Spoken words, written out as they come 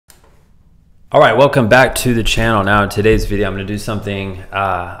All right, welcome back to the channel. Now in today's video, I'm gonna do something,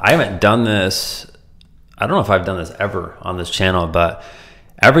 I haven't done this, I don't know if I've done this ever on this channel, but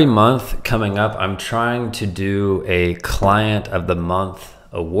every month coming up, I'm trying to do a Client of the Month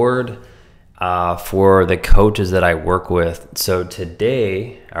award for the coaches that I work with. So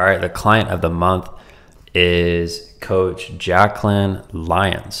today, all right, the Client of the Month is Coach Jaclyn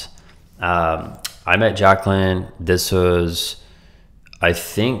Lyons. I met Jaclyn, this was, I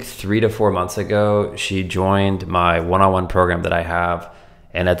think 3 to 4 months ago. She joined my one-on-one program that I have.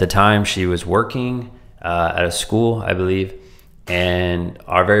 And at the time she was working at a school, I believe. And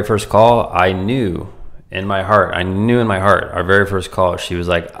our very first call, I knew in my heart, our very first call, she was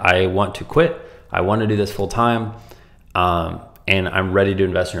like, I want to quit. I want to do this full time. And I'm ready to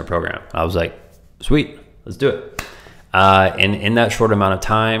invest in your program. I was like, sweet, let's do it. And in that short amount of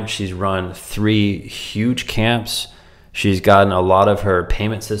time, she's run 3 huge camps. She's gotten a lot of her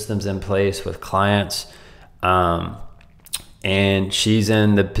payment systems in place with clients. And she's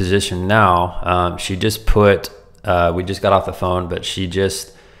in the position now. She just put, we just got off the phone, but she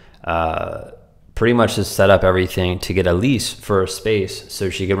just pretty much just set up everything to get a lease for a space so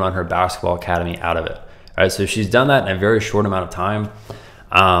she can run her basketball academy out of it. All right, so she's done that in a very short amount of time.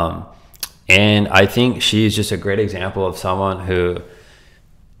 And I think she's just a great example of someone who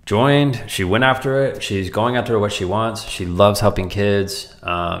joined, she went after it, she's going after what she wants, she loves helping kids,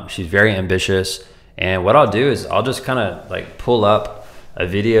 she's very ambitious. And what I'll do is I'll just kind of like pull up a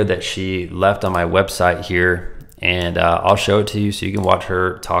video that she left on my website here, and I'll show it to you so you can watch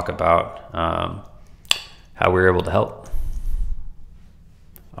her talk about how we were able to help.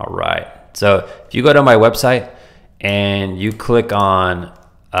 All right, so if you go to my website and you click on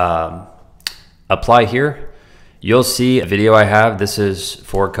apply here, you'll see a video I have. This is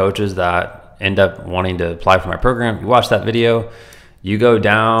for coaches that end up wanting to apply for my program. You watch that video, you go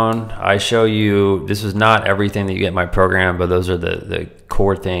down, I show you, this is not everything that you get in my program, but those are the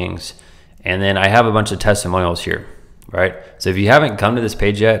core things. And then I have a bunch of testimonials here, right? So if you haven't come to this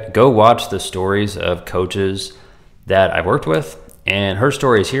page yet, go watch the stories of coaches that I've worked with, and her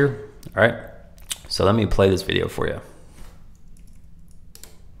story is here, all right? So let me play this video for you.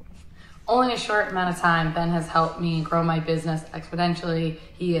 Only a short amount of time, Ben has helped me grow my business exponentially.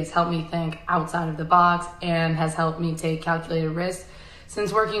 He has helped me think outside of the box and has helped me take calculated risks.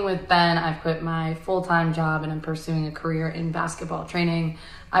 Since working with Ben, I've quit my full-time job and I'm pursuing a career in basketball training.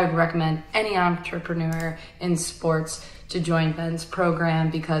 I would recommend any entrepreneur in sports to join Ben's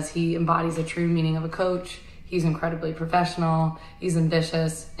program because he embodies a true meaning of a coach. He's incredibly professional, he's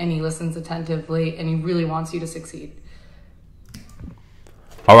ambitious, and he listens attentively, and he really wants you to succeed.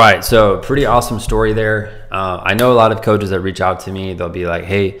 All right, so pretty awesome story there. I know a lot of coaches that reach out to me, they'll be like,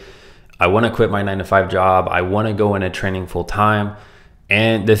 hey, I want to quit my 9-to-5 job. I want to go into training full time.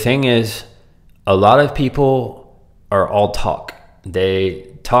 And the thing is, a lot of people are all talk.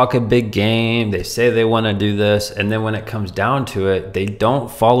 They talk a big game. They say they want to do this. And then when it comes down to it, they don't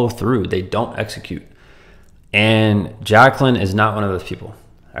follow through. They don't execute. And Jaclyn is not one of those people,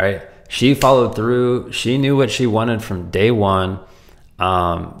 all right? She followed through. She knew what she wanted from day one.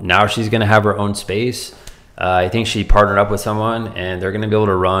 Now she's going to have her own space. I think she partnered up with someone and they're going to be able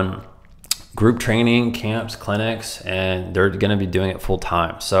to run group training, camps, clinics, and they're going to be doing it full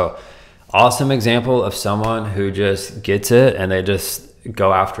time. So awesome example of someone who just gets it and they just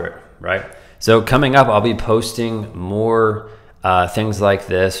go after it, right? So coming up, I'll be posting more things like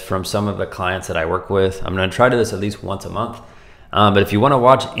this from some of the clients that I work with. I'm going to try to do this at least once a month. But if you want to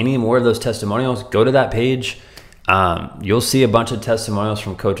watch any more of those testimonials, go to that page. You'll see a bunch of testimonials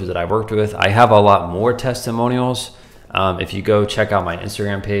from coaches that I've worked with. I have a lot more testimonials. If you go check out my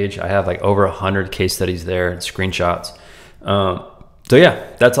Instagram page, I have like over 100 case studies there and screenshots. So yeah,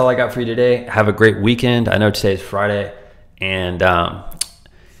 that's all I got for you today. Have a great weekend. I know today's Friday, and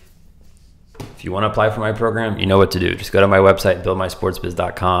if you want to apply for my program, you know what to do. Just go to my website,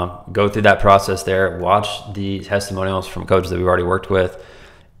 buildmysportsbiz.com, go through that process there, watch the testimonials from coaches that we've already worked with.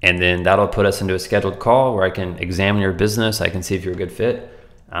 And then that'll put us into a scheduled call where I can examine your business. I can see if you're a good fit.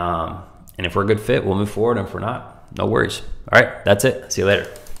 And if we're a good fit, we'll move forward. And if we're not, no worries. All right, that's it. See you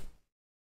later.